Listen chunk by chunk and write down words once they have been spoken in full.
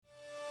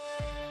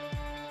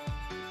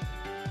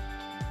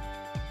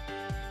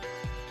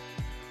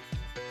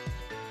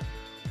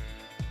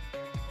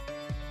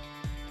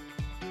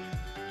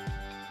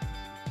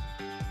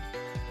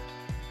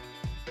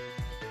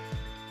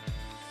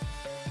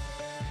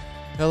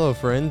Hello,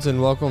 friends,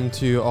 and welcome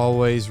to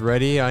Always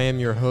Ready. I am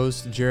your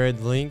host,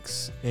 Jared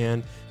Links,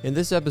 and in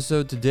this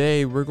episode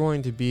today, we're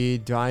going to be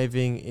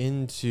diving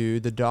into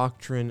the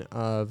doctrine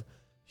of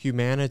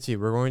humanity.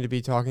 We're going to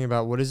be talking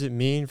about what does it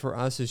mean for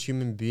us as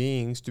human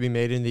beings to be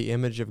made in the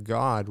image of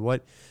God?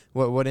 What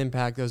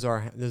impact does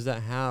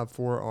that have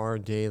for our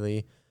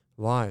daily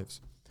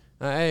lives?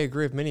 I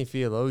agree with many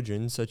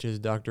theologians, such as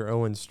Dr.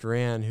 Owen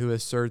Strachan, who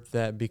assert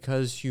that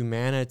because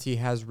humanity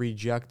has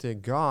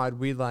rejected God,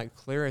 we lack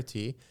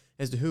clarity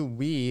as to who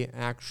we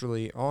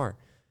actually are.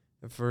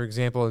 For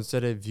example,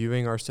 instead of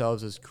viewing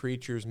ourselves as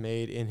creatures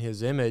made in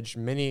His image,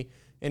 many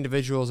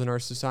individuals in our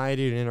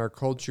society and in our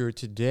culture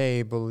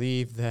today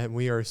believe that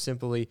we are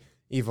simply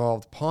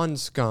evolved pond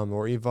scum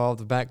or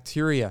evolved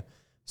bacteria,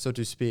 so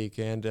to speak,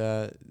 and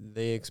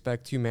they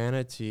expect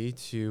humanity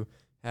to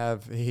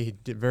have a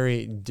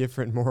very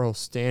different moral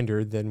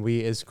standard than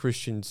we as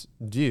Christians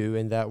do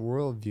in that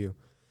worldview.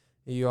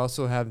 You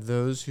also have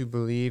those who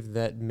believe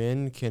that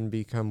men can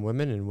become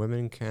women and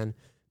women can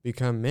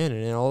become men.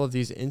 And in all of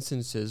these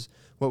instances,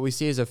 what we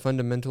see is a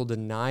fundamental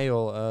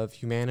denial of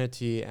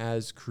humanity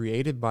as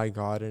created by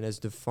God and as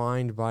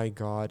defined by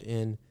God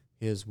in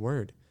His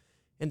Word.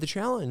 And the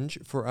challenge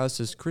for us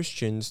as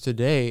Christians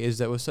today is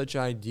that with such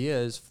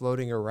ideas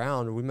floating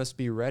around, we must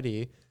be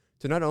ready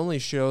to not only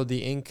show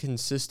the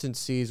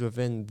inconsistencies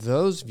within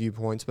those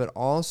viewpoints, but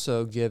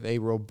also give a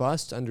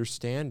robust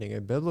understanding,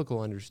 a biblical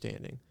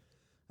understanding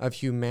of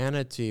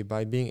humanity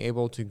by being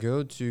able to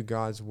go to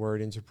God's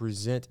Word and to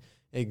present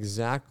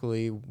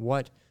exactly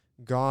what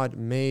God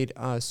made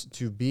us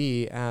to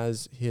be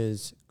as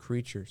His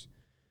creatures.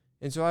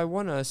 And so I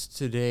want us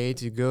today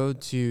to go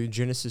to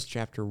Genesis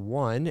chapter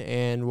 1,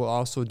 and we'll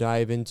also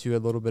dive into a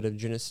little bit of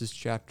Genesis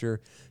chapter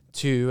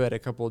 2 at a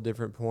couple of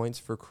different points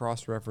for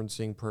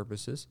cross-referencing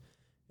purposes.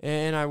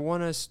 And I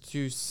want us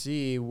to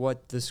see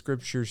what the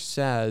Scripture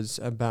says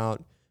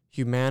about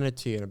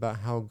humanity and about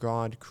how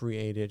God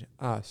created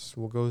us.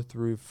 We'll go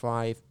through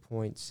 5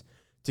 points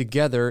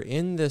together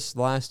in this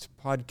last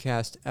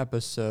podcast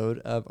episode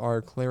of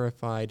our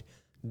Clarified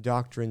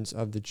Doctrines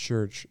of the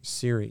Church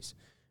series.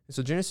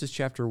 So Genesis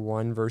chapter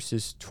 1,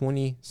 verses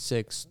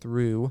 26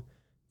 through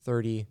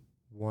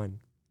 31.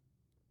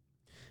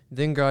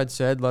 Then God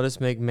said, "Let us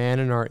make man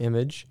in our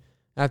image,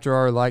 after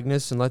our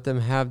likeness, and let them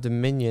have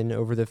dominion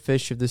over the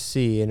fish of the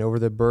sea, and over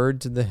the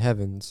birds of the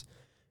heavens,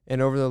 and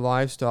over the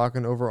livestock,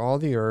 and over all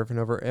the earth, and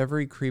over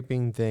every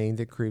creeping thing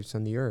that creeps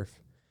on the earth."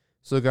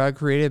 So God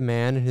created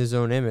man in His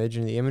own image.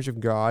 In the image of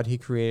God He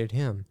created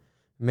him.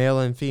 Male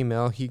and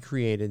female He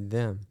created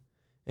them.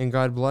 And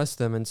God blessed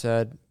them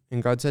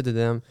and God said to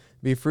them,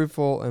 "Be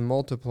fruitful and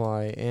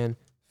multiply, and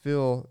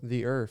fill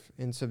the earth,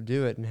 and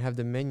subdue it, and have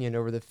dominion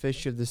over the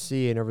fish of the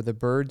sea, and over the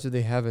birds of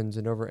the heavens,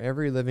 and over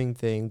every living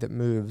thing that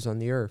moves on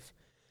the earth."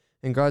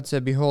 And God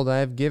said, "Behold, I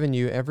have given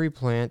you every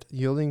plant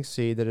yielding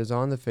seed that is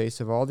on the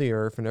face of all the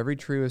earth, and every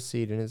tree with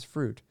seed in its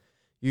fruit.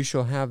 You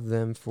shall have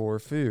them for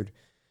food.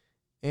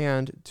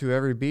 And to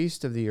every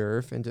beast of the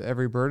earth, and to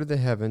every bird of the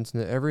heavens,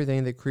 and to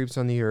everything that creeps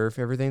on the earth,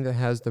 everything that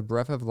has the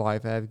breath of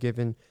life, I have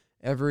given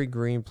every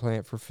green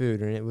plant for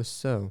food." And it was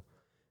so.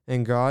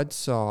 And God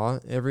saw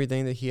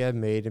everything that He had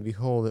made, and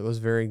behold, it was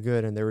very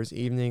good. And there was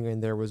evening,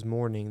 and there was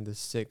morning, the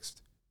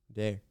sixth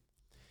day.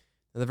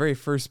 Now, the very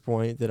first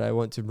point that I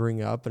want to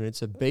bring up, and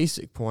it's a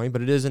basic point,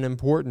 but it is an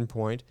important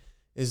point,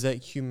 is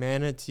that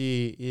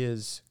humanity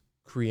is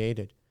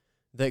created.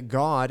 That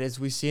God, as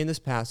we see in this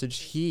passage,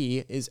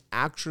 He is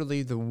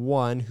actually the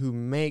one who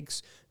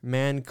makes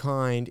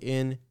mankind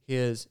in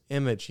His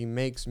image. He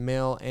makes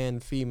male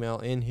and female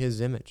in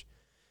His image.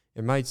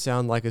 It might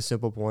sound like a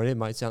simple point. It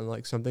might sound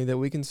like something that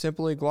we can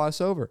simply gloss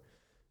over.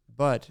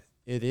 But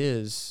it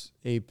is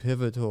a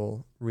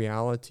pivotal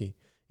reality.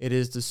 It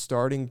is the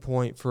starting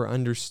point for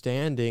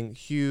understanding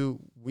who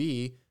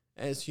we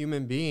as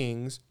human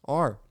beings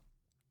are.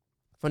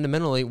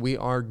 Fundamentally, we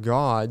are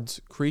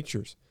God's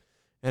creatures.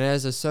 And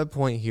as a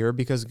subpoint here,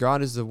 because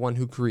God is the one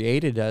who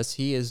created us,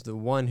 He is the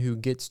one who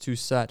gets to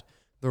set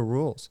the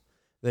rules.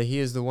 That He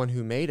is the one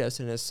who made us,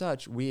 and as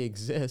such, we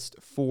exist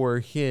for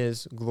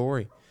His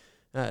glory.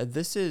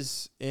 This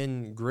is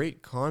in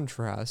great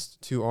contrast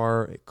to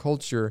our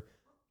culture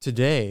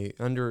today,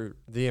 under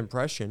the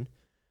impression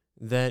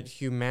that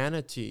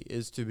humanity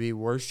is to be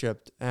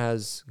worshipped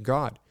as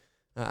God.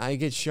 I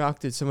get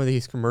shocked at some of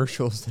these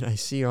commercials that I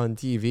see on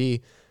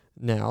TV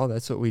now.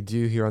 That's what we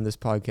do here on this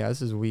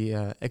podcast, is we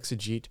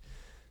exegete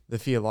the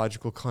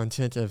theological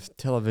content of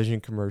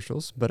television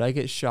commercials. But I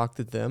get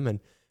shocked at them and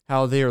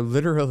how they are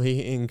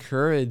literally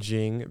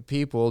encouraging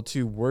people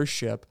to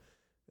worship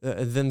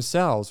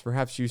themselves.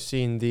 Perhaps you've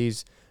seen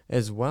these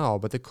as well.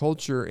 But the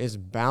culture is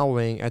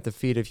bowing at the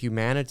feet of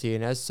humanity,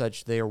 and as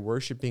such, they are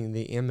worshiping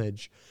the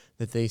image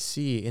that they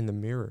see in the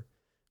mirror.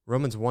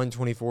 Romans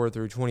 1:24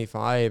 through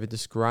 25, it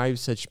describes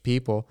such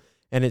people,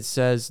 and it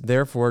says,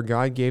 "Therefore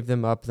God gave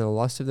them up in the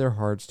lust of their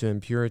hearts to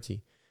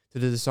impurity, to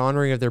the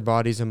dishonoring of their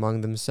bodies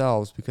among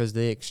themselves, because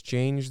they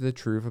exchanged the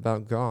truth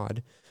about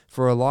God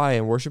for a lie,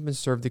 and worship and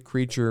serve the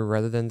creature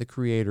rather than the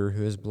Creator,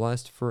 who is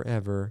blessed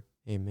forever.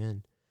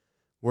 Amen."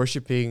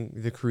 worshiping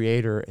the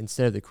Creator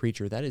instead of the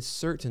creature. That is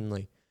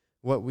certainly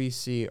what we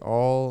see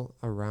all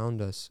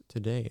around us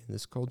today in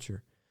this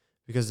culture,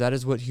 because that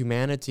is what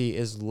humanity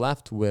is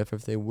left with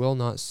if they will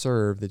not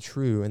serve the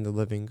true and the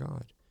living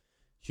God.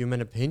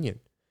 Human opinion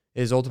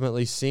is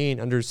ultimately seen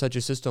under such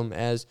a system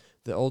as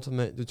the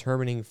ultimate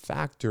determining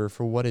factor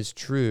for what is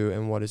true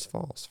and what is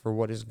false, for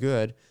what is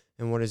good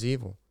and what is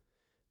evil.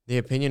 The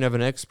opinion of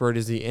an expert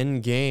is the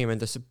end game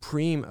and the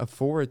supreme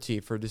authority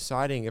for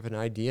deciding if an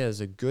idea is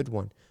a good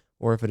one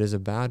or if it is a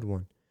bad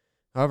one.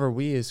 However,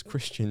 we as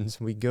Christians,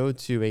 we go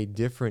to a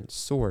different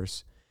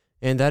source,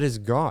 and that is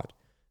God.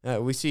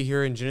 We see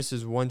here in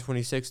Genesis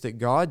 1:26 that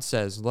God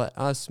says, "Let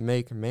us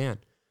make man."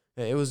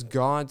 It was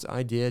God's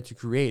idea to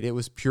create. It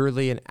was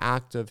purely an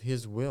act of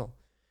his will.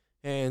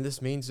 And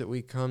this means that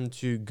we come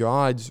to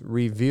God's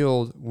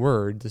revealed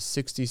word, the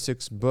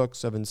 66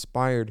 books of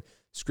inspired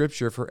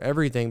scripture for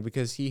everything,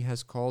 because he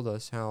has told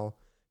us how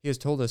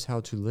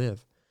to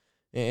live.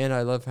 And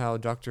I love how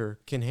Dr.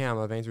 Ken Ham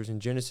of Answers in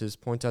Genesis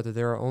points out that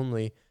there are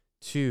only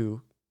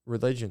two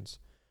religions.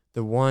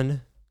 The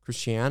one,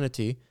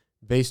 Christianity,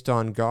 based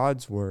on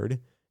God's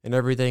word, and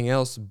everything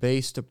else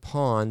based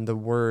upon the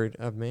word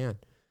of man.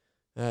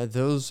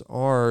 Those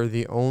are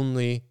the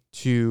only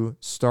two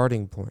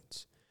starting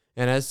points.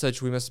 And as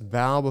such, we must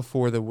bow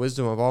before the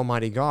wisdom of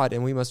Almighty God,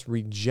 and we must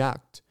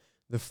reject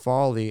the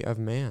folly of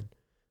man.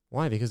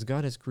 Why? Because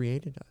God has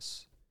created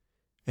us,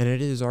 and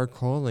it is our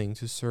calling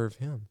to serve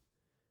him.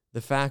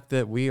 The fact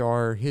that we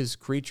are his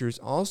creatures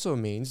also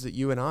means that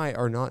you and I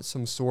are not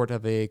some sort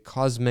of a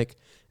cosmic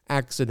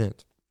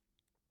accident.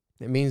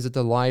 It means that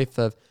the life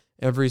of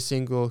every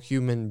single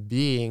human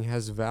being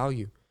has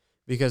value,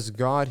 because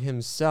God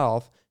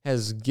himself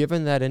has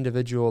given that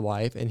individual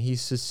life, and he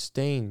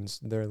sustains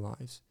their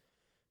lives.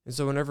 And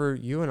so whenever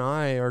you and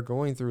I are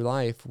going through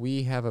life,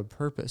 we have a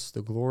purpose,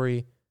 the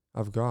glory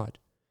of God.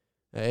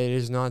 It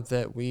is not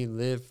that we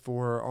live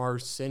for our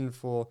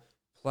sinful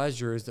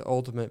pleasures, the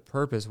ultimate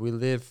purpose. We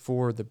live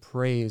for the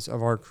praise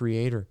of our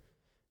Creator.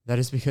 That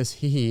is because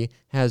he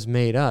has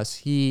made us.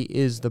 He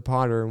is the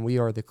potter, and we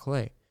are the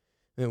clay.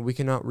 And we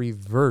cannot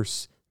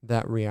reverse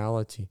that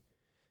reality.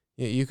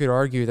 You could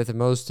argue that the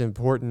most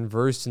important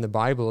verse in the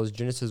Bible is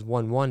Genesis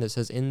 1:1 that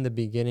says, "In the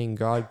beginning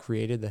God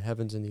created the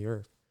heavens and the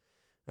earth."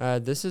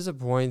 This is a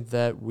point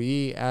that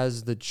we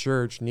as the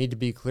church need to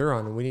be clear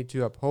on, and we need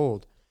to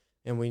uphold,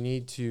 and we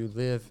need to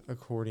live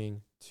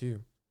according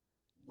to.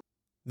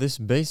 This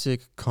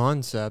basic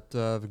concept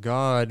of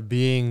God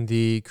being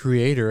the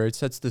creator, it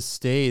sets the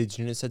stage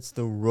and it sets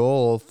the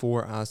role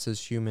for us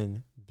as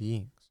human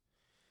beings.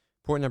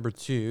 Point number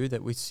 2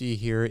 that we see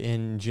here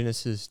in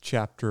Genesis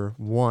chapter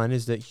 1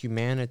 is that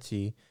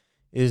humanity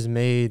is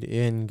made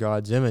in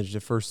God's image.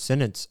 The first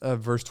sentence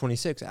of verse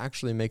 26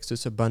 actually makes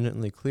this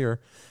abundantly clear.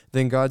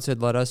 Then God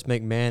said, "Let us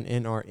make man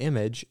in our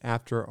image,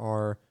 after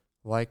our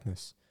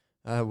likeness."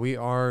 We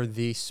are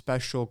the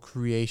special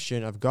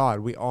creation of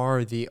God. We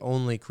are the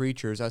only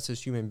creatures, us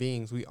as human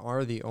beings, we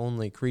are the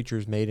only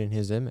creatures made in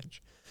his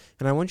image.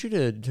 And I want you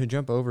to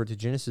jump over to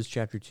Genesis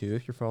chapter 2,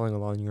 if you're following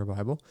along in your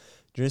Bible.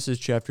 Genesis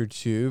chapter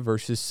 2,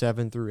 verses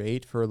 7 through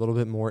 8, for a little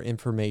bit more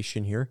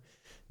information here.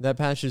 That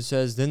passage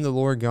says, "Then the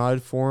Lord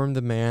God formed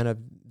the man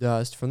of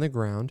dust from the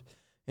ground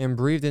and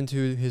breathed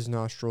into his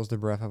nostrils the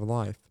breath of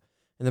life.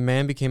 And the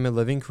man became a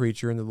living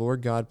creature, and the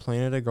Lord God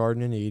planted a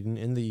garden in Eden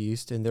in the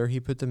east, and there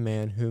he put the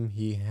man whom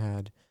he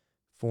had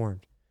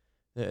formed."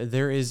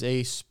 There is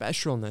a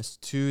specialness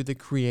to the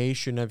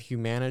creation of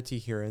humanity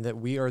here, and that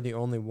we are the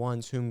only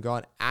ones whom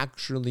God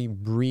actually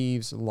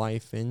breathes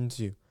life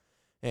into.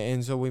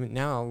 And so we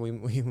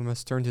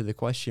must turn to the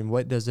question,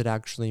 what does it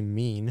actually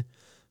mean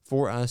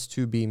for us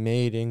to be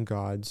made in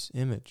God's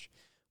image?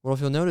 Well,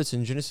 if you'll notice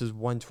in Genesis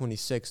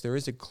 1:26, there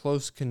is a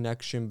close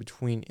connection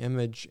between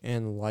image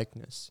and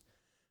likeness.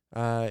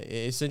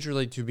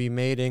 Essentially, to be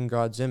made in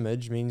God's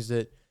image means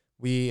that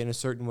we, in a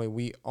certain way,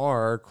 we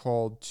are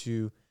called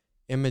to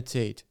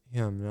imitate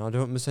him. Now,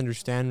 don't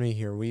misunderstand me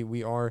here.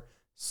 We are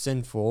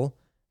sinful,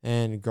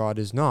 and God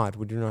is not.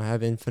 We do not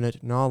have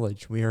infinite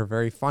knowledge. We are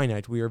very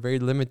finite. We are very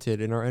limited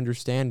in our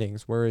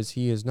understandings, whereas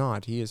he is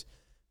not. He is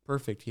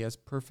perfect. He has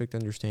perfect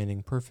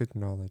understanding, perfect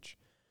knowledge.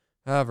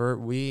 However,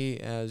 we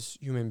as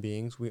human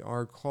beings, we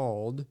are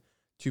called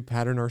to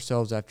pattern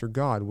ourselves after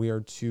God. We are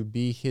to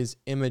be his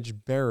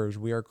image bearers.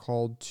 We are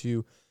called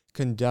to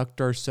conduct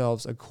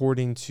ourselves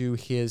according to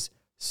his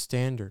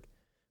standard.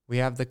 We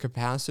have the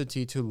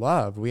capacity to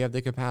love. We have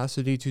the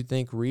capacity to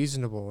think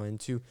reasonable and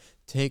to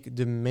take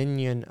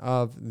dominion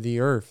of the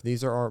earth.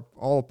 These are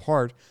all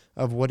part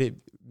of what it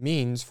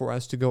means for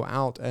us to go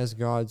out as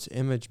God's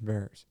image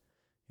bearers.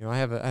 I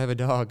have a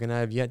dog, and I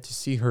have yet to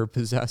see her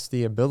possess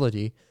the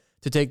ability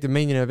to take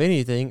dominion of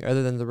anything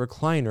other than the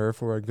recliner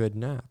for a good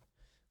nap.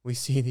 We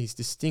see these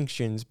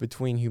distinctions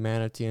between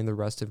humanity and the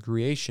rest of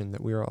creation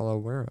that we are all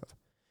aware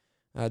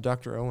of.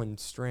 Dr. Owen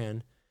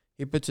Strachan,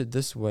 he puts it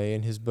this way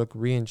in his book,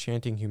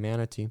 Re-Enchanting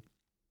Humanity.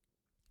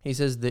 He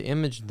says, "The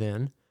image,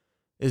 then,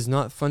 is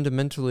not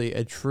fundamentally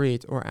a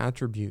trait or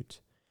attribute,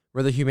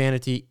 where the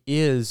humanity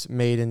is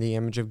made in the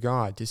image of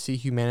God. To see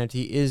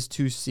humanity is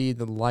to see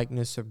the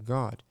likeness of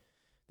God.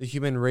 The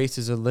human race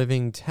is a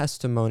living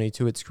testimony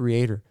to its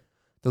creator.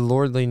 The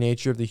lordly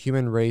nature of the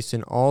human race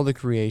in all the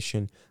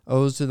creation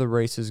owes to the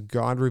race's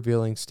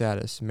God-revealing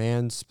status.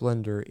 Man's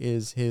splendor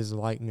is his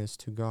likeness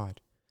to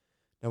God.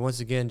 Now, once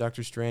again,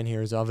 Dr. Strand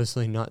here is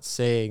obviously not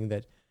saying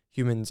that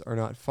humans are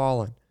not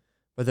fallen,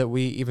 but that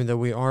we, even though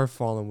we are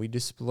fallen, we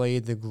display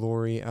the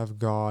glory of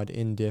God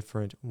in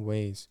different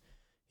ways.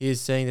 He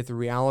is saying that the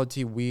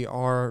reality we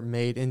are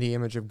made in the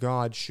image of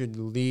God should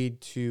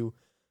lead to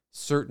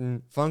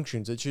certain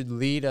functions. It should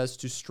lead us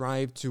to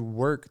strive to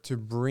work to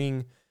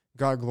bring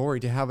God glory,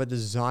 to have a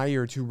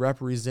desire to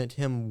represent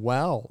him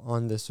well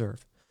on this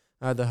earth.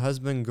 The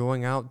husband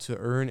going out to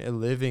earn a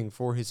living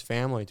for his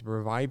family, to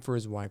provide for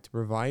his wife, to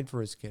provide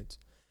for his kids,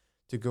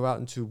 to go out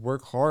and to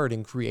work hard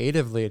and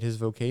creatively at his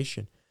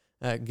vocation.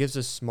 Gives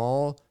a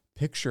small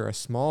picture, a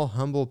small,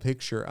 humble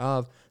picture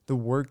of the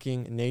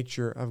working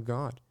nature of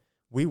God.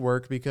 We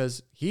work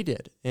because he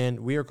did, and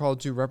we are called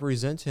to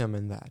represent him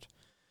in that.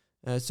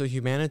 So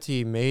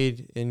humanity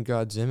made in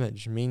God's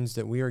image means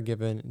that we are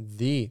given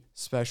the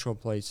special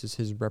place as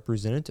his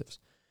representatives.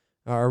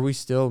 Are we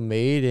still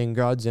made in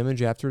God's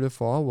image after the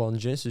fall? Well, in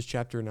Genesis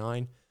chapter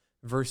 9,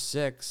 verse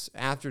 6,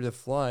 after the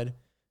flood,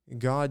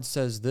 God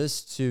says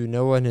this to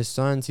Noah and his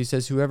sons. He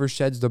says, "Whoever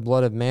sheds the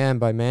blood of man,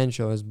 by man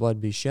shall his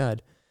blood be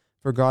shed.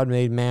 For God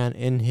made man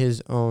in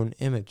his own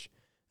image."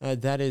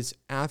 That is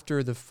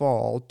after the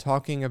fall,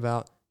 talking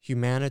about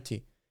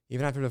humanity.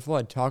 Even after the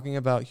flood, talking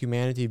about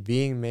humanity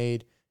being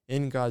made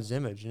in God's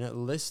image. And it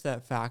lists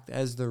that fact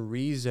as the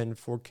reason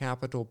for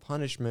capital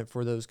punishment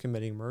for those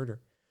committing murder.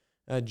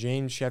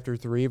 James chapter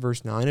 3,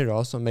 verse 9, it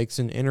also makes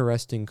an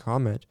interesting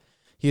comment.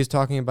 He is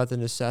talking about the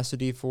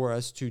necessity for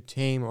us to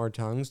tame our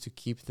tongues, to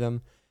keep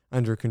them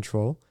under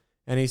control.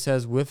 And he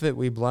says, "With it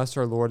we bless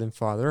our Lord and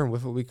Father, and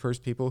with it we curse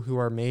people who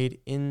are made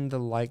in the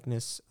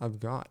likeness of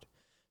God."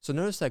 So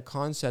notice that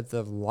concept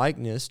of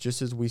likeness,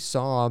 just as we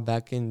saw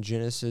back in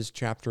Genesis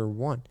chapter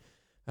 1.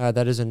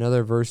 That is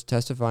another verse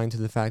testifying to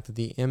the fact that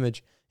the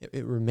image,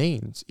 it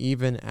remains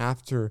even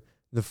after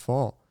the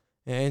fall.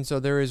 And so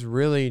there is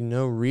really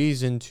no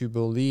reason to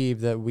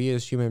believe that we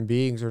as human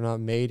beings are not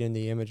made in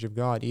the image of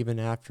God, even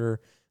after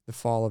the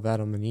fall of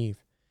Adam and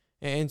Eve.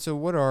 And so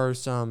what are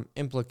some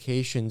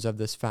implications of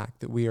this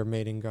fact that we are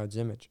made in God's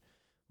image?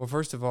 Well,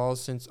 first of all,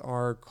 since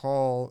our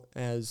call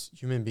as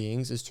human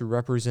beings is to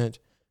represent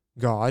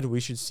God, we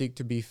should seek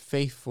to be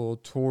faithful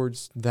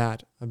towards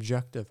that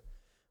objective.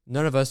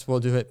 None of us will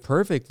do it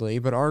perfectly,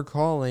 but our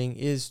calling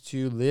is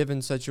to live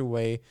in such a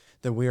way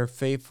that we are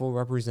faithful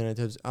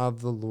representatives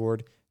of the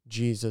Lord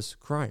Jesus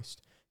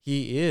Christ.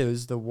 He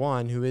is the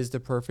one who is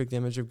the perfect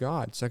image of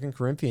God. 2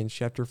 Corinthians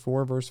chapter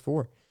 4, verse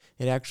 4.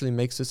 It actually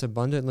makes this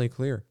abundantly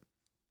clear.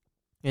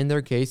 In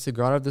their case, the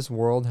God of this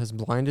world has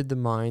blinded the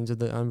minds of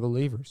the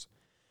unbelievers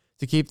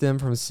to keep them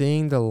from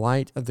seeing the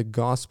light of the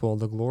gospel,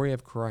 the glory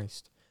of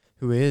Christ,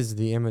 who is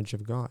the image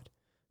of God.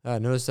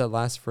 Notice that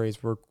last phrase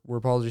where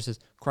Paul just says,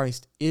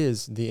 Christ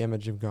is the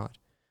image of God.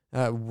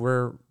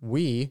 Where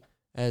we,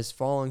 as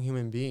fallen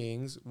human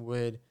beings,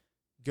 would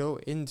go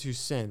into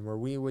sin, where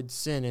we would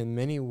sin in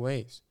many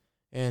ways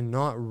and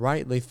not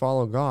rightly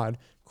follow God,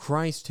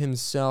 Christ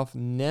himself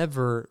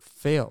never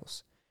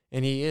fails,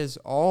 and he is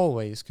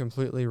always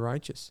completely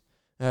righteous.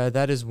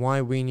 That is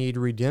why we need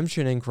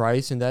redemption in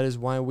Christ, and that is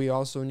why we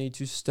also need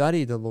to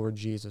study the Lord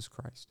Jesus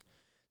Christ,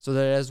 so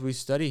that as we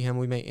study him,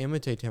 we may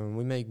imitate him and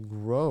we may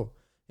grow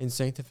in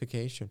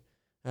sanctification.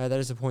 That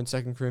is the point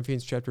 2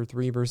 Corinthians chapter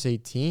 3, verse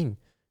 18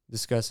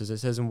 discusses. It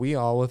says, "And we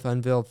all, with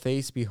unveiled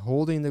face,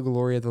 beholding the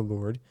glory of the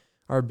Lord,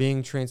 are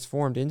being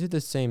transformed into the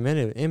same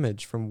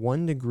image from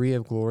one degree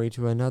of glory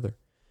to another.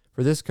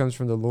 For this comes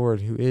from the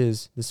Lord, who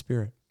is the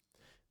Spirit."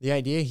 The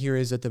idea here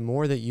is that the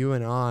more that you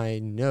and I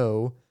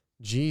know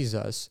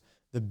Jesus,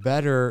 the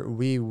better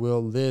we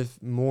will live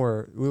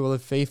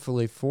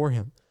faithfully for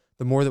him,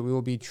 the more that we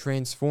will be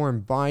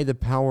transformed by the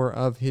power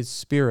of his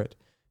Spirit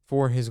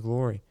for his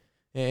glory.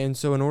 And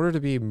so in order to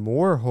be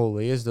more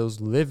holy, as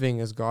those living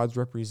as God's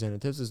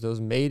representatives, as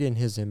those made in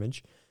his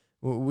image,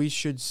 we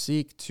should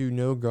seek to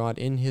know God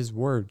in his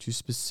word, to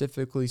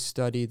specifically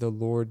study the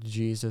Lord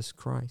Jesus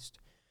Christ.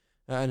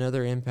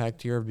 Another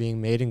impact here of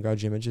being made in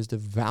God's image is the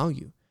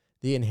value,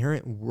 the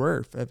inherent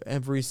worth of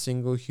every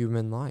single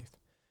human life.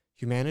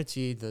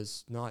 Humanity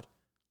does not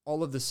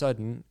all of a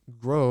sudden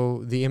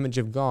grow the image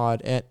of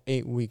God at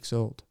 8 weeks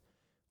old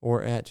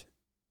or at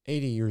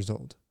 80 years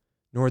old,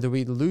 nor do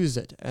we lose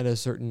it at a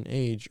certain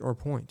age or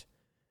point.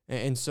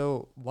 And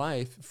so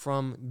life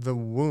from the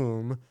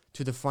womb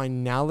to the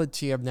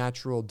finality of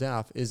natural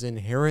death is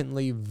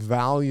inherently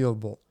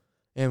valuable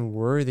and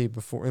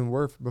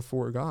worth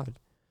before God.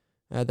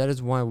 That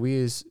is why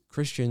we as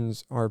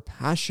Christians are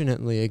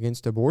passionately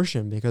against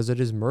abortion, because it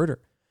is murder.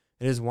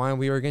 It is why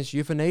we are against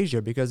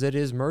euthanasia, because it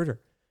is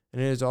murder.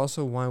 And it is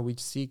also why we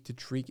seek to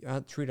treat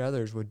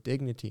others with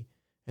dignity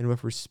and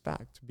with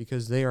respect,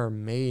 because they are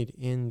made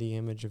in the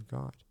image of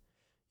God.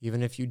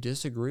 Even if you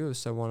disagree with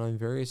someone on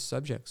various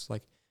subjects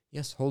like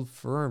Yes, hold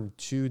firm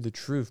to the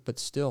truth, but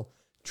still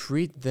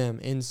treat them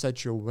in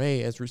such a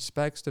way as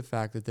respects the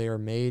fact that they are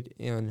made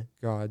in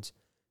God's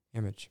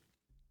image.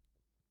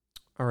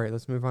 All right,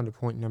 let's move on to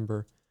point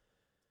number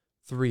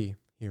 3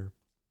 here.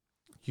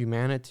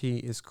 Humanity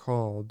is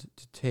called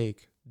to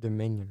take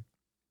dominion.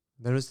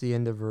 Notice the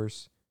end of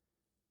verse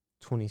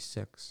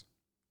 26.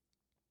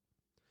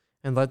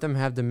 And let them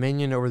have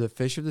dominion over the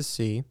fish of the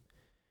sea,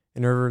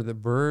 and over the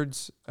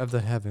birds of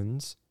the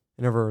heavens,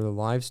 and over the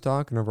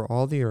livestock, and over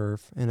all the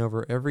earth, and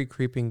over every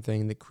creeping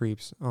thing that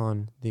creeps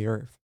on the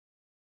earth.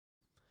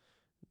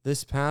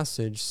 This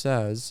passage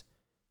says,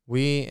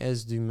 we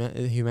as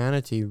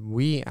humanity,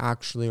 we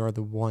actually are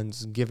the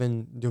ones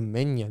given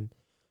dominion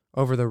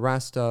over the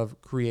rest of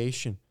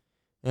creation.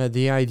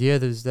 The idea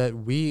is that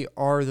we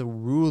are the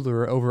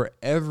ruler over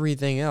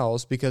everything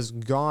else because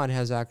God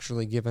has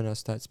actually given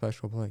us that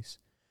special place.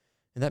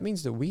 And that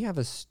means that we have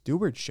a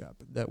stewardship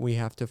that we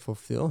have to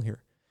fulfill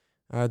here.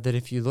 That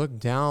if you look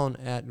down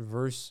at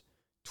verse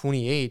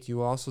 28,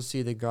 you also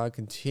see that God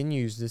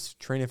continues this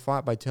train of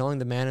thought by telling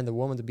the man and the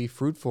woman to be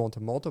fruitful and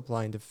to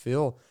multiply and to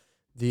fill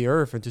the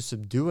earth and to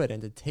subdue it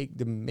and to take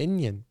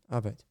dominion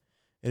of it.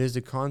 It is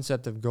the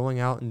concept of going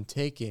out and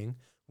taking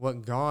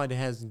what God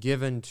has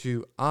given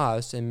to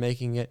us and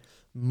making it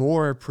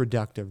more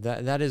productive.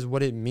 That is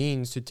what it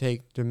means to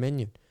take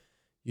dominion.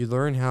 You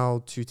learn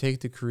how to take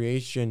the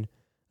creation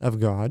of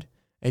God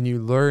and you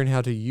learn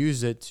how to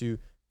use it to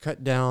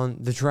cut down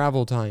the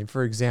travel time,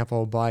 for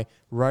example, by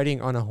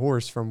riding on a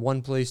horse from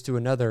one place to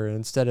another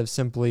instead of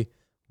simply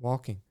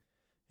walking.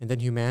 And then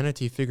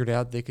humanity figured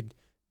out they could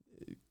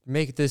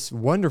make this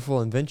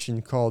wonderful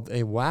invention called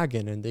a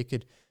wagon, and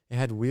it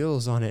had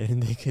wheels on it,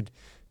 and they could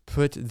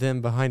put them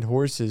behind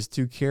horses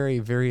to carry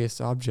various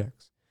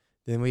objects.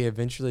 Then we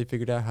eventually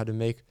figured out how to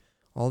make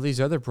all these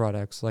other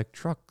products like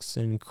trucks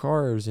and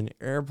cars and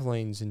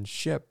airplanes and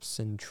ships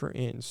and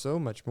so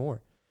much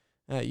more.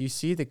 You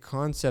see the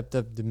concept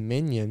of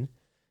dominion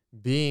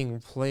being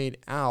played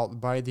out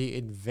by the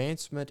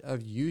advancement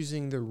of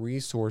using the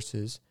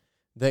resources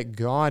that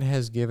God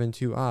has given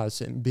to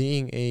us and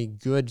being a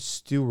good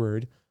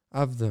steward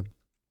of them.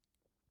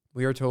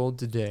 We are told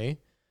today,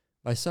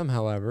 by some,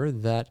 however,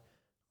 that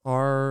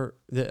our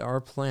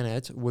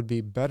planet would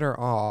be better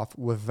off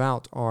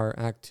without our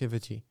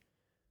activity.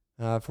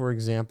 For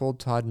example,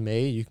 Todd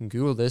May, you can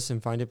Google this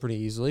and find it pretty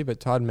easily, but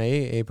Todd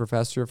May, a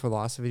professor of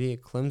philosophy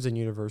at Clemson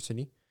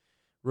University,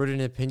 wrote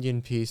an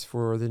opinion piece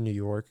for the New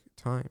York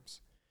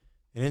Times.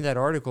 And in that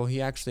article,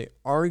 he actually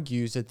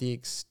argues that the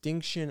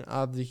extinction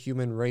of the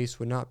human race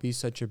would not be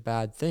such a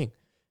bad thing,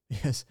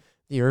 because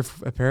the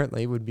earth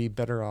apparently would be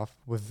better off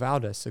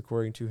without us,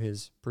 according to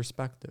his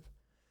perspective.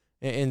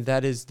 And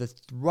that is the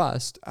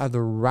thrust of the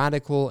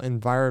radical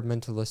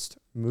environmentalist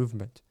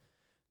movement.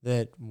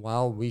 That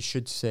while we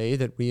should say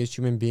that we as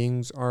human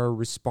beings are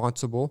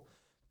responsible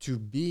to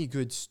be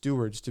good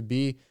stewards, to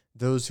be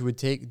those who would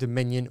take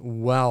dominion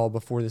well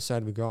before the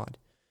sight of God,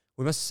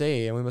 we must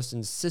say and we must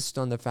insist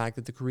on the fact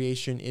that the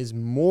creation is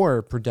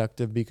more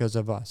productive because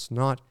of us,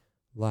 not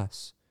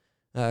less.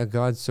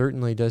 God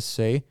certainly does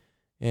say,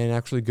 and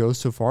actually goes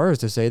so far as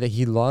to say, that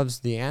he loves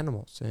the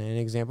animals. And an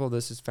example of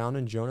this is found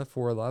in Jonah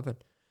 4:11,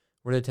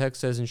 where the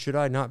text says, "And should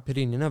I not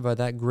pity Nineveh,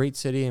 that great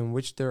city in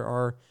which there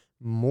are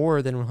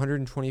more than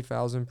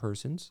 120,000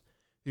 persons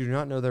who do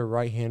not know their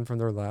right hand from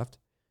their left,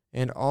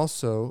 and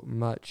also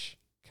much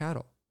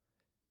cattle."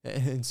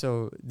 And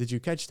so, did you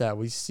catch that?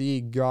 We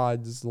see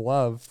God's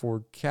love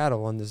for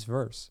cattle in this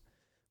verse,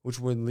 which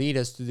would lead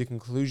us to the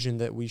conclusion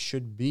that we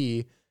should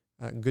be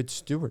good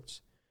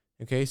stewards.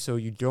 Okay, so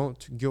you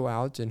don't go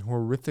out and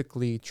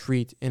horrifically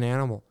treat an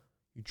animal.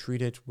 You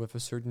treat it with a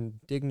certain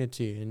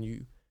dignity, and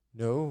you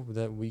know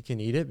that we can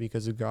eat it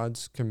because of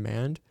God's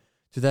command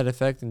to that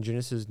effect in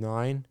Genesis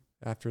 9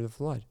 after the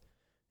flood.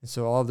 And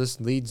so all this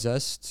leads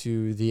us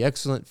to the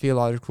excellent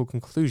theological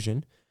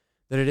conclusion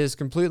that it is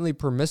completely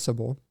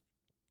permissible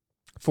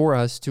for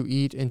us to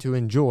eat and to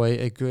enjoy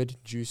a good,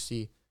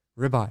 juicy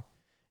ribeye.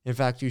 In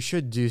fact, you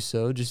should do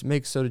so. Just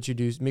make sure that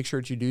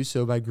you do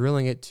so by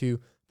grilling it to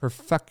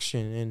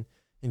perfection and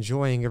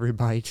enjoying every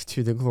bite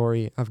to the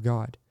glory of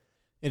God.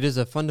 It is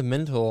a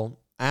fundamental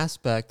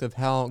aspect of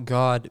how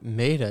God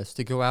made us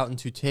to go out and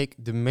to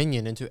take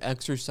dominion and to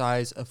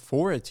exercise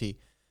authority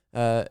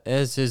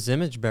as his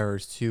image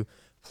bearers, to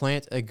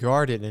plant a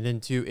garden and then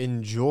to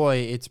enjoy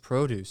its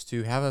produce,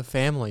 to have a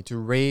family, to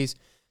raise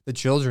the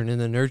children in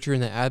the nurture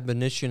and the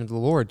admonition of the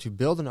Lord, to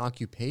build an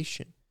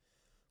occupation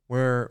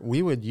where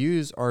we would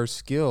use our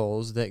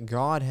skills that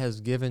God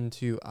has given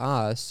to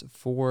us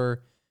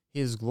for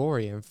his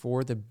glory and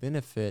for the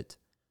benefit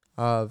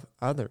of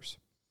others.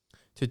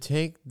 To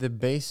take the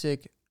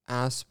basic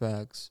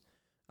aspects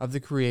of the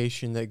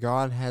creation that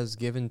God has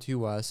given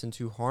to us and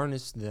to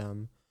harness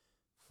them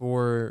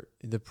for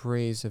the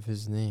praise of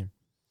his name.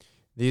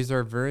 These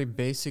are very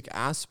basic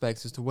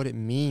aspects as to what it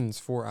means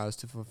for us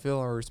to fulfill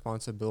our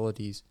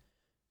responsibilities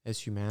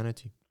as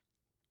humanity.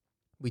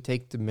 We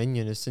take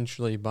dominion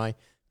essentially by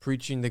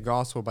preaching the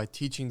gospel, by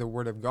teaching the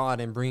word of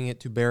God and bringing it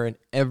to bear in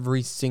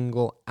every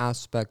single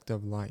aspect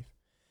of life.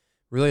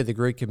 Really, the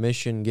Great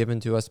Commission given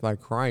to us by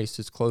Christ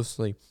is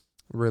closely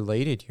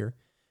related here.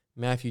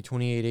 Matthew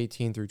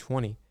 28:18 through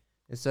 20.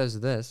 It says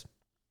this,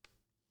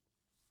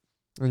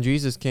 "And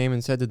Jesus came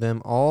and said to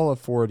them, All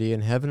authority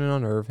in heaven and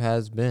on earth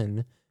has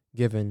been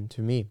given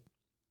to me.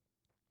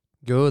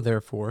 Go,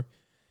 therefore,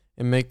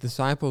 and make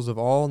disciples of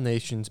all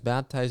nations,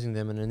 baptizing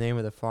them in the name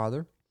of the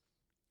Father,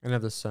 and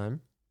of the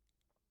Son,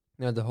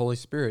 and of the Holy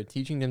Spirit,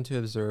 teaching them to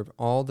observe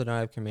all that I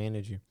have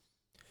commanded you.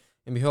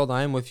 And behold,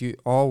 I am with you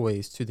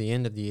always to the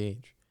end of the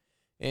age."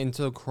 And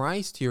so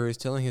Christ here is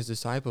telling his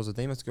disciples that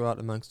they must go out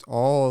amongst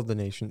all the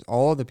nations,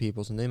 all the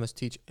peoples, and they must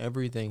teach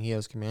everything he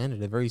has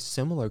commanded. A very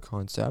similar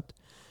concept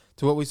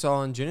to what we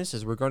saw in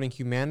Genesis regarding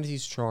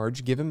humanity's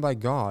charge given by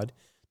God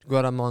to go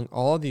out among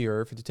all the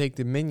earth and to take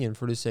dominion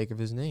for the sake of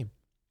his name.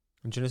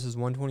 In Genesis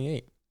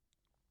 1:28.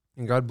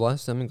 And God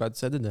blessed them, and God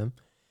said to them,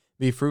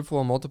 "Be fruitful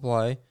and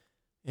multiply,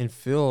 and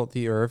fill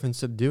the earth, and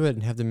subdue it,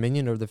 and have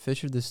dominion over the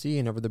fish of the sea,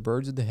 and over the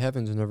birds of the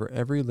heavens, and over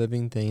every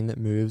living thing that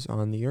moves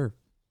on the earth."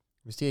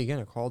 We see again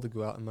a call to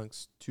go out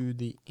amongst to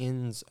the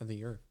ends of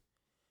the earth.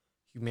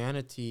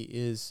 Humanity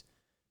is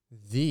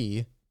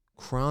the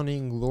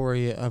crowning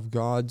glory of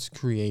God's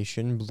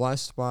creation,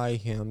 blessed by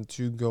him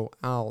to go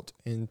out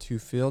and to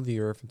fill the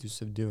earth and to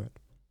subdue it.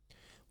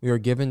 We are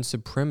given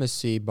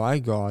supremacy by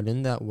God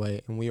in that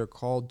way, and we are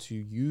called to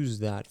use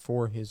that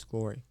for his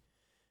glory.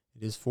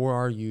 It is for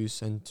our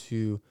use and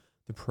to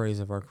the praise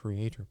of our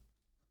Creator.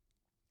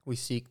 We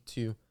seek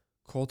to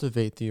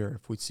cultivate the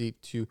earth. We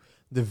seek to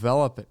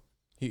develop it.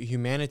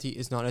 Humanity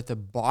is not at the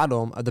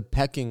bottom of the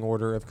pecking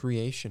order of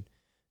creation.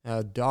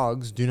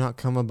 Dogs do not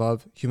come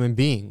above human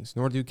beings,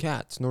 nor do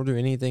cats, nor do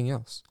anything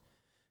else.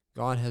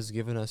 God has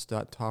given us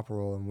that top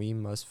role, and we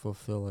must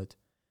fulfill it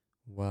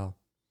well.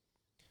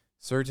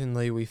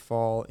 Certainly, we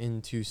fall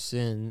into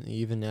sin,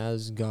 even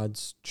as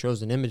God's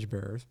chosen image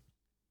bearers.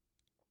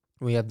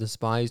 We have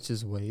despised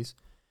his ways.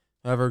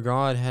 However,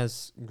 God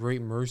has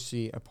great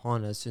mercy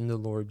upon us in the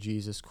Lord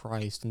Jesus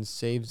Christ and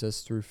saves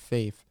us through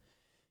faith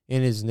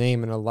in his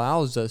name and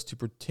allows us to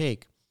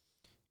partake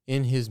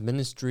in his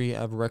ministry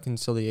of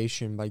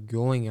reconciliation by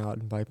going out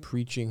and by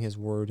preaching his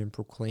word and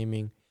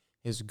proclaiming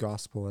his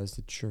gospel as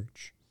the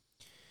church.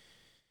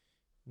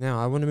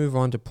 Now, I want to move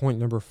on to point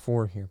number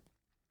 4 here.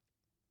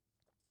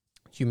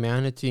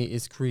 Humanity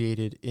is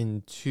created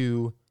in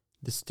two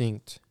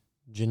distinct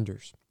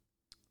genders.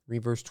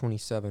 Read verse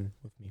 27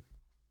 with me.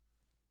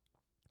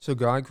 "So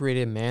God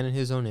created man in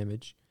his own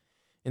image.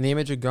 In the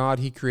image of God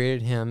he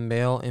created him,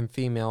 male and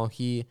female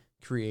he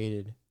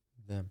created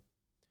them."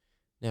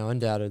 Now,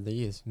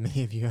 undoubtedly, as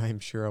many of you I am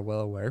sure are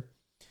well aware,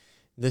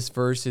 this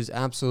verse is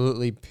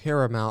absolutely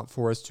paramount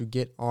for us to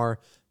get our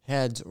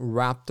heads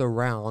wrapped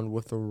around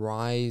with the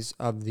rise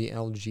of the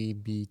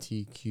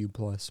LGBTQ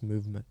plus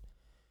movement.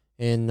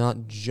 And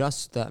not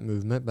just that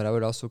movement, but I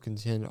would also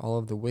contend all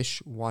of the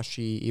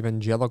wish-washy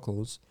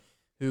evangelicals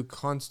who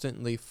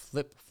constantly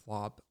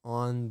flip-flop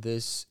on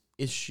this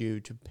issue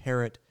to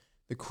parrot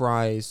the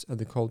cries of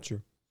the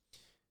culture.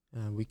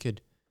 We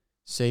could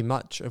say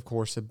much, of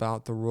course,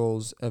 about the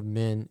roles of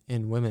men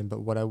and women,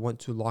 but what I want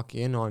to lock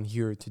in on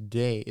here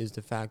today is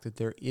the fact that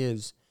there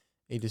is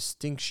a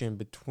distinction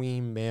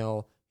between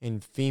male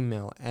and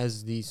female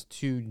as these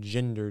two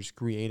genders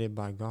created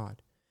by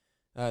God.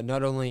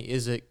 Not only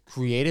is it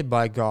created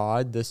by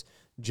God, this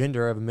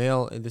gender of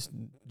male, this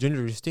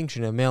gender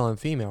distinction of male and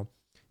female,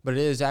 but it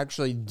is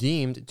actually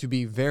deemed to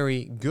be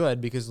very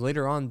good, because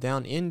later on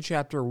down in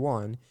chapter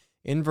 1,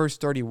 in verse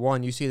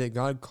 31, you see that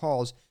God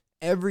calls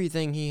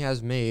everything he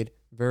has made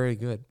very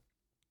good.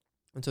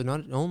 And so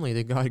not only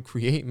did God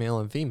create male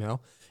and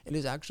female, it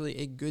is actually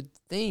a good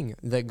thing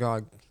that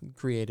God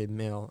created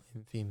male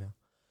and female.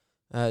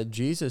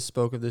 Jesus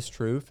spoke of this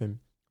truth in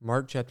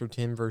Mark chapter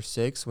 10, verse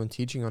 6, when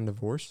teaching on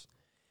divorce.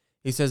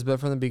 He says, "But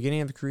from the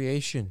beginning of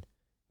creation,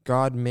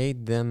 God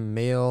made them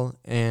male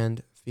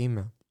and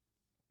female."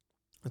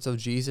 And so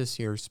Jesus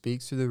here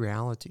speaks to the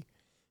reality.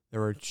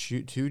 There are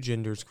two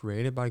genders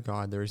created by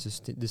God. There is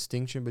a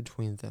distinction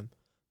between them,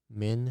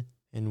 men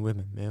and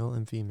women, male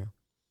and female.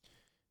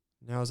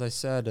 Now, as I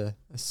said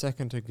a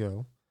second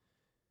ago,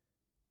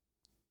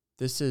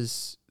 this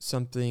is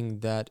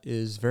something that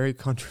is very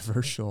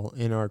controversial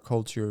in our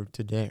culture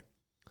today.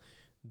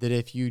 That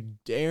if you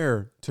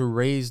dare to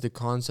raise the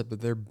concept of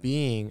there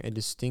being a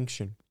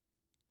distinction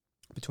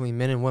between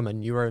men and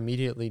women, you are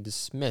immediately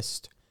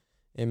dismissed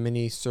in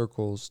many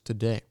circles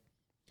today.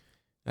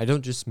 I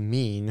don't just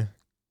mean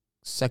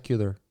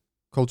secular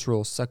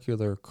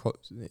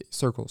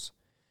circles.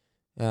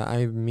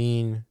 I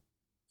mean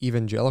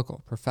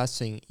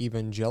professing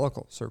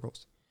evangelical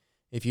circles.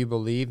 If you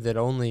believe that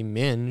only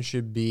men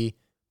should be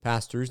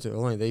pastors, that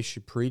only they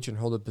should preach and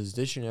hold a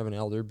position of an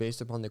elder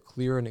based upon the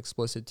clear and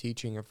explicit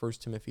teaching of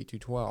 1 Timothy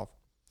 2:12,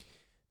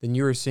 then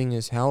you are seen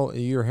as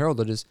you're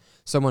heralded as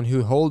someone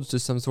who holds to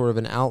some sort of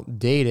an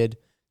outdated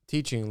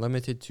teaching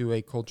limited to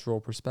a cultural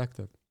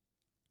perspective.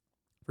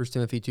 1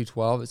 Timothy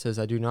 2:12, it says,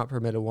 "I do not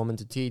permit a woman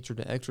to teach or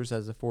to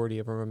exercise authority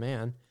over a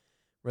man,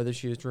 rather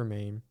she is to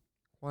remain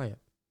quiet."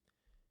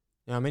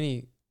 Now,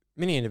 many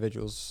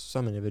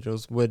some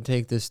individuals, would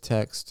take this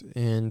text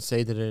and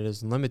say that it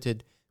is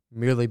limited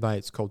merely by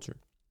its culture.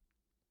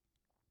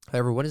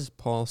 However, what does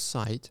Paul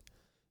cite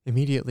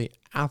immediately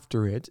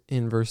after it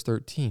in verse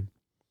 13?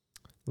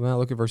 Well,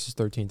 look at verses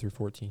 13 through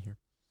 14 here.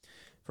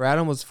 For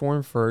Adam was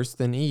formed first,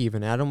 then Eve,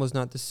 and Adam was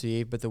not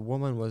deceived, but the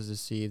woman was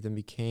deceived and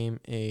became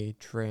a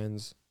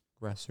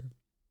transgressor.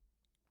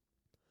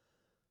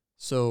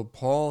 So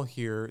Paul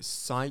here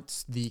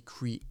cites the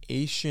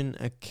creation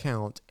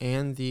account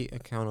and the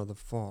account of the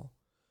fall.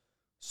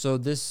 So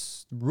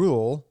this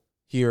rule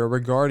here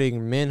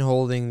regarding men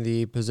holding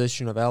the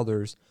position of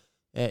elders,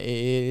 it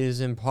is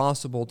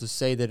impossible to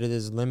say that it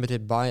is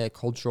limited by a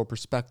cultural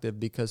perspective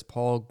because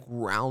Paul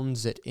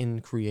grounds it in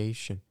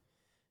creation.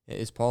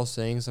 Is Paul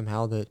saying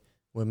somehow that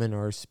women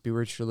are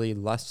spiritually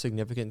less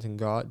significant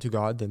to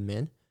God than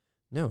men?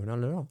 No,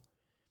 not at all.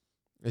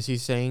 Is he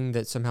saying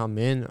that somehow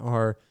men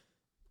are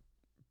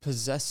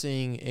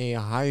possessing a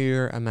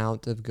higher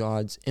amount of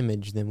God's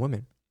image than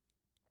women?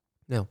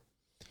 No.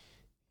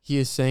 He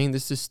is saying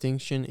this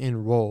distinction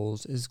in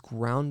roles is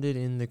grounded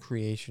in the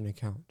creation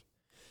account.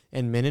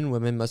 And men and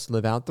women must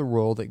live out the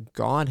role that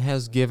God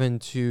has given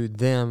to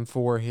them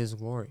for his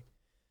glory.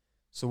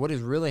 So what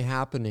is really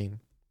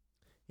happening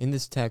in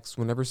this text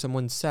whenever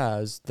someone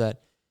says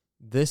that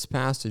this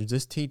passage,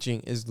 this teaching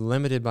is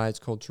limited by its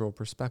cultural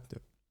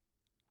perspective?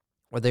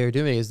 What they are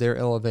doing is they're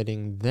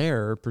elevating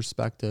their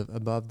perspective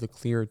above the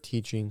clear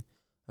teaching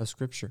of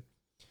Scripture.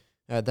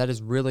 That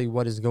is really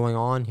what is going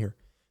on here.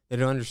 They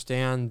don't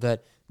understand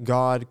that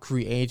God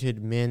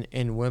created men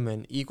and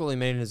women equally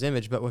made in his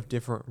image, but with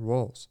different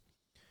roles.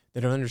 They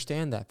don't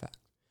understand that fact.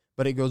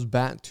 But it goes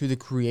back to the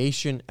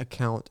creation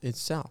account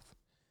itself.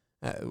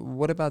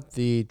 What about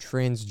the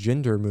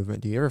transgender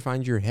movement? Do you ever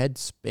find your head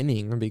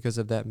spinning because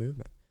of that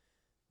movement?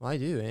 Well, I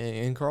do.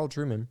 And Carl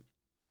Trueman,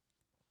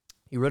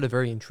 he wrote a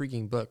very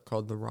intriguing book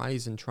called The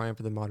Rise and Triumph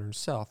of the Modern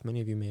Self.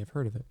 Many of you may have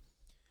heard of it.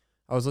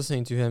 I was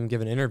listening to him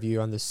give an interview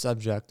on this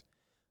subject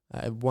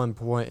at one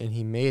point, and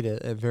he made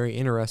a very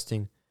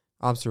interesting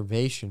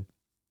observation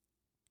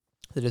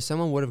that if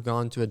someone would have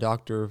gone to a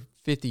doctor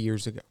 50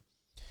 years ago,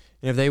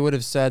 and if they would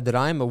have said that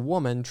I'm a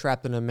woman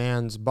trapped in a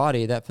man's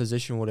body, that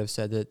physician would have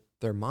said that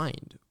their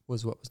mind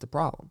was what was the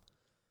problem.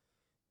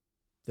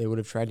 They would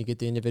have tried to get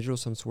the individual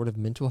some sort of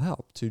mental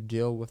help to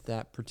deal with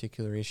that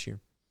particular issue.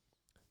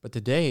 But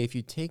today, if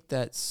you take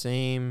that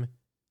same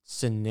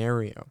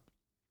scenario,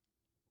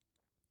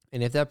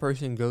 and if that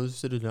person goes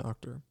to the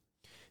doctor,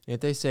 and if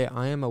they say,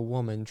 I am a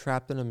woman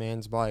trapped in a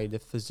man's body, the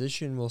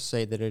physician will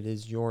say that it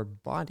is your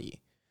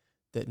body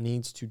that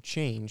needs to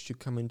change to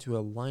come into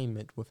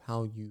alignment with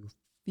how you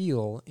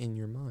feel in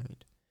your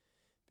mind.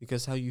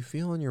 Because how you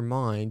feel in your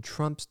mind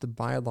trumps the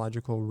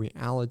biological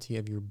reality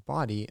of your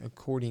body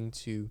according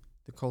to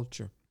the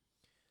culture.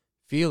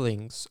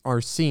 Feelings are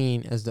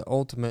seen as the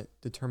ultimate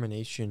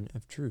determination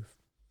of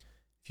truth.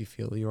 If you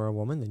feel you are a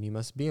woman, then you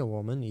must be a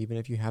woman, even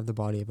if you have the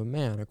body of a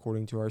man,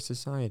 according to our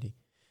society.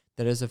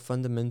 That is a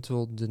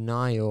fundamental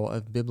denial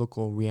of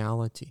biblical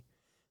reality.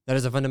 That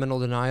is a fundamental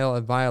denial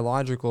of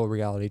biological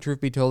reality. Truth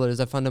be told, it is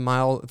a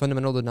fundamental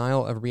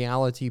denial of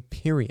reality,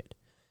 period.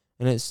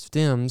 And it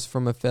stems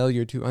from a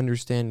failure to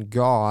understand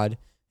God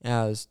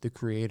as the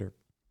creator.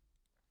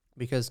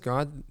 Because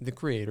God, the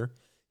creator,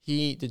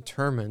 he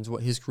determines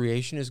what his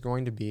creation is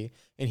going to be,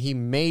 and he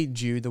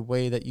made you the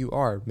way that you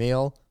are,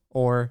 male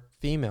or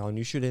female, and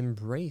you should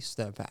embrace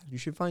that fact. You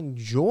should find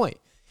joy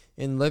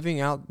in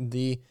living out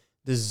the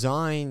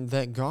design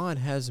that God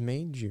has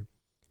made you.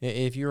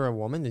 If you're a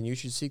woman, then you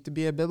should seek to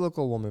be a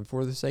biblical woman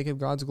for the sake of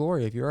God's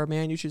glory. If you're a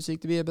man, you should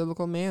seek to be a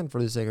biblical man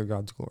for the sake of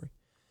God's glory.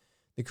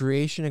 The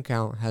creation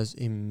account has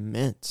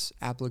immense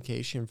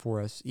application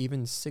for us,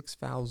 even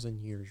 6,000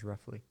 years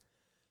roughly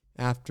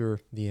after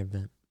the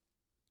event.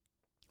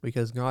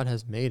 Because God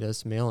has made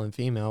us male and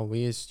female,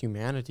 we as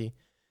humanity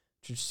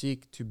should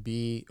seek to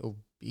be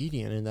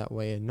obedient in that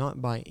way and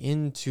not buy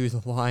into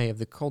the lie of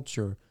the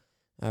culture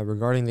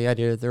regarding the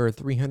idea that there are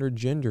 300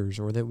 genders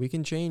or that we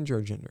can change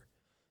our gender.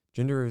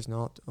 Gender is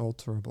not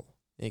alterable.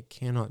 It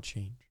cannot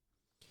change.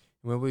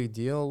 And when we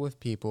deal with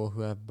people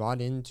who have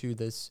bought into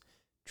this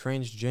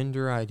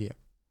transgender idea,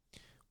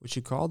 we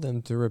should call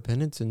them to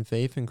repentance and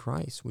faith in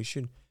Christ. We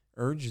should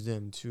urge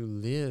them to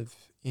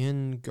live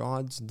in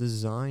God's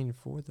design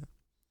for them.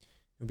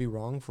 It would be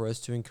wrong for us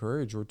to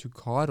encourage or to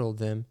coddle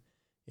them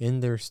in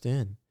their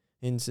sin.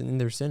 In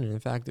their sin. And in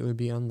fact, it would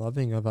be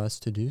unloving of us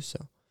to do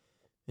so.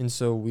 And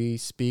so we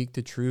speak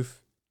the truth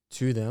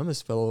to them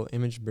as fellow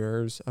image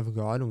bearers of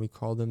God, and we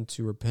call them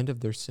to repent of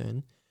their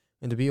sin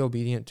and to be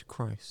obedient to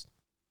Christ.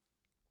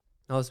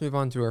 Now let's move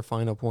on to our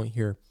final point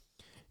here.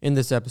 In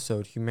this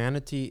episode,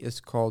 humanity is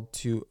called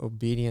to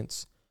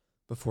obedience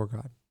before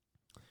God.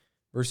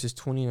 Verses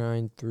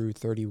 29 through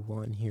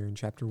 31 here in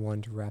chapter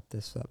 1 to wrap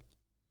this up.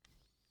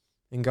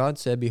 And God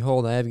said,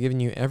 Behold, I have given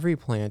you every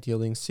plant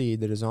yielding seed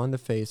that is on the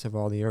face of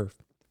all the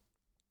earth,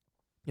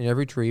 and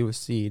every tree with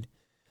seed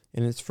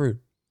in its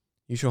fruit.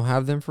 You shall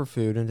have them for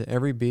food, and to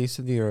every beast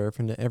of the earth,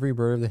 and to every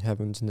bird of the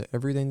heavens, and to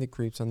everything that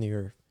creeps on the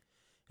earth.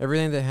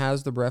 everything that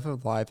has the breath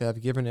of life, I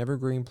have given every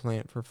green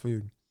plant for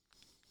food.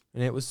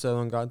 And it was so,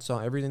 and God saw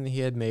everything that he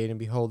had made, and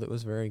behold, it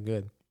was very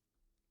good.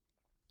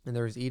 And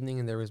there was evening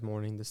and there was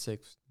morning, the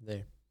sixth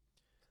day.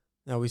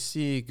 Now we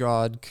see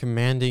God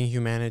commanding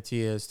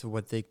humanity as to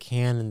what they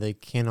can and they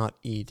cannot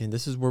eat. And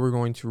this is where we're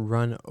going to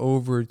run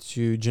over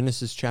to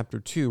Genesis chapter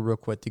 2 real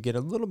quick to get a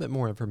little bit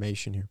more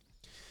information here.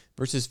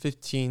 Verses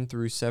 15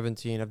 through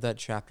 17 of that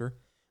chapter,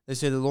 they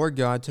say, the Lord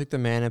God took the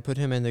man and put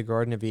him in the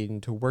Garden of Eden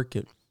to work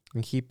it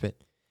and keep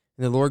it.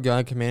 And the Lord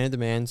God commanded the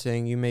man,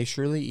 saying, you may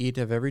surely eat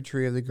of every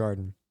tree of the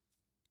garden,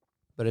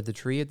 but of the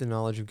tree of the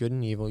knowledge of good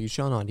and evil you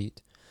shall not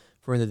eat,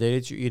 for in the day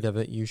that you eat of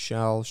it you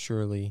shall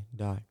surely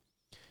die.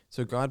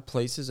 So God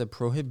places a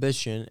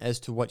prohibition as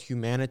to what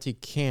humanity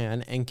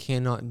can and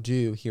cannot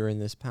do here in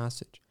this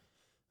passage.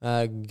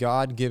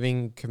 God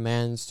giving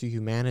commands to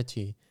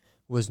humanity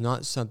was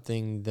not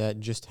something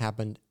that just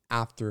happened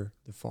after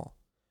the fall.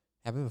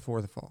 It happened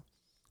before the fall.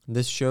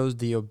 This shows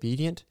the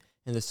obedient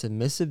and the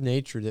submissive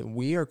nature that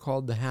we are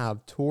called to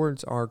have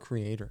towards our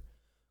Creator.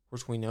 Of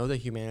course, we know that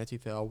humanity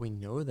fell. We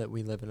know that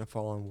we live in a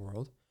fallen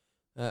world.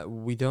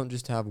 We don't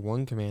just have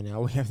one command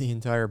now. We have the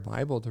entire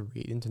Bible to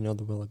read and to know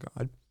the will of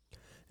God.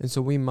 And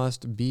so we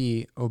must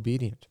be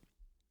obedient.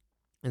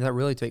 And that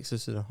really takes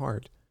us to the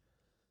heart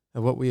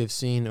of what we have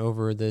seen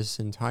over this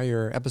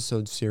entire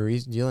episode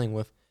series dealing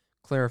with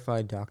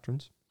clarified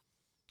doctrines,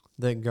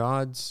 that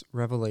God's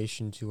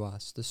revelation to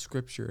us, the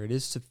Scripture, it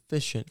is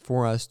sufficient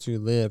for us to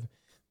live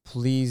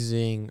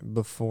pleasing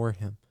before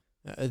Him.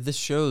 This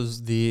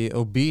shows the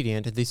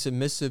obedient, the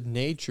submissive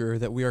nature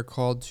that we are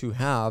called to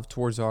have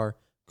towards our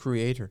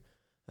Creator.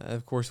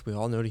 Of course, we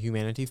all know that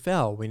humanity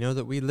fell. We know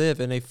that we live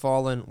in a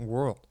fallen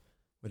world.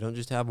 We don't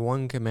just have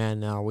one command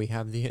now. We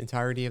have the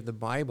entirety of the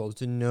Bible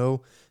to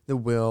know the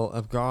will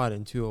of God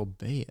and to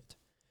obey it.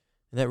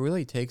 And that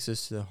really takes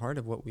us to the heart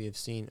of what we have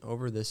seen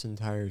over this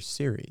entire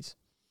series.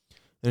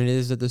 And it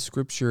is that the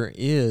Scripture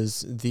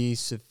is the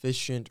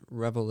sufficient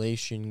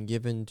revelation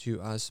given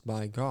to us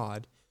by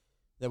God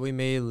that we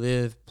may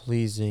live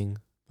pleasing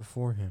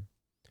before Him.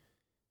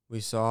 We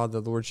saw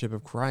the Lordship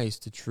of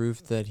Christ, the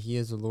truth that He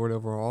is the Lord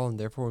over all, and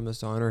therefore we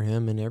must honor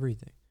Him in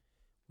everything.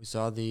 We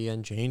saw the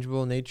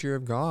unchangeable nature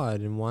of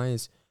God and why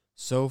it's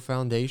so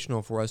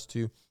foundational for us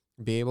to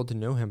be able to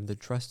know Him, to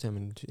trust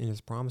Him in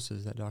His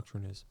promises, that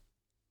doctrine is.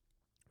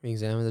 We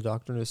examine the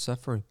doctrine of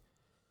suffering,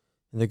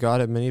 and that God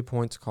at many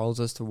points calls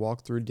us to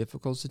walk through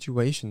difficult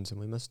situations, and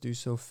we must do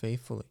so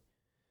faithfully.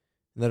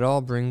 And that all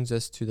brings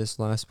us to this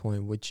last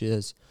point, which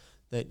is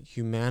that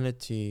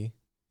humanity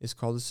is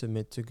called to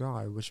submit to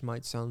God, which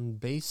might sound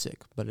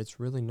basic, but it's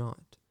really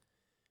not.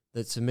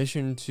 That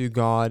submission to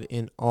God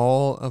in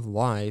all of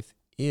life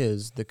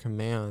is the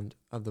command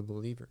of the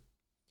believer.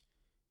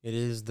 It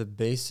is the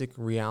basic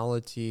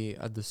reality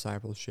of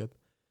discipleship.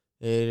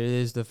 It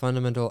is the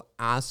fundamental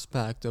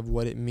aspect of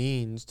what it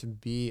means to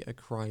be a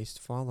Christ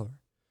follower.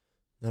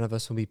 None of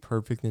us will be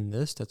perfect in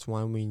this. That's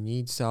why we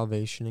need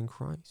salvation in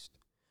Christ.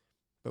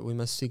 But we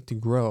must seek to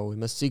grow. We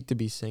must seek to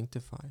be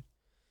sanctified,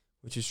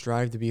 which is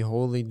strive to be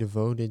wholly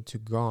devoted to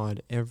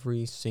God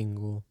every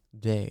single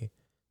day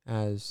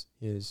as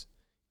His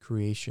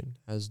creation,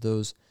 as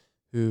those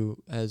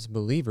who, as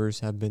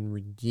believers, have been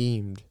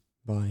redeemed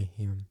by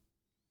Him.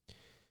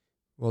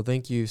 Well,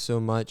 thank you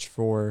so much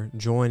for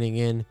joining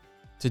in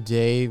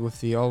today with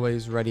the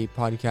Always Ready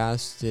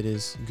podcast. It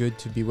is good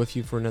to be with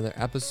you for another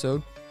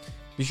episode.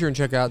 Be sure and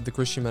check out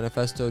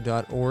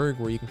thechristianmanifesto.org,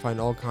 where you can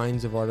find all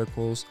kinds of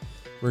articles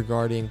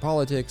regarding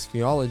politics,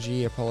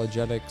 theology,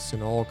 apologetics,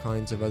 and all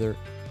kinds of other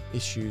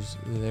issues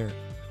there.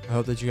 I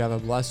hope that you have a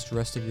blessed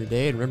rest of your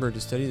day, and remember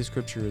to study the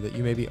Scripture that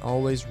you may be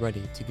always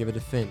ready to give a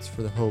defense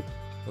for the hope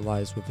that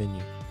lies within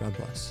you. God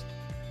bless.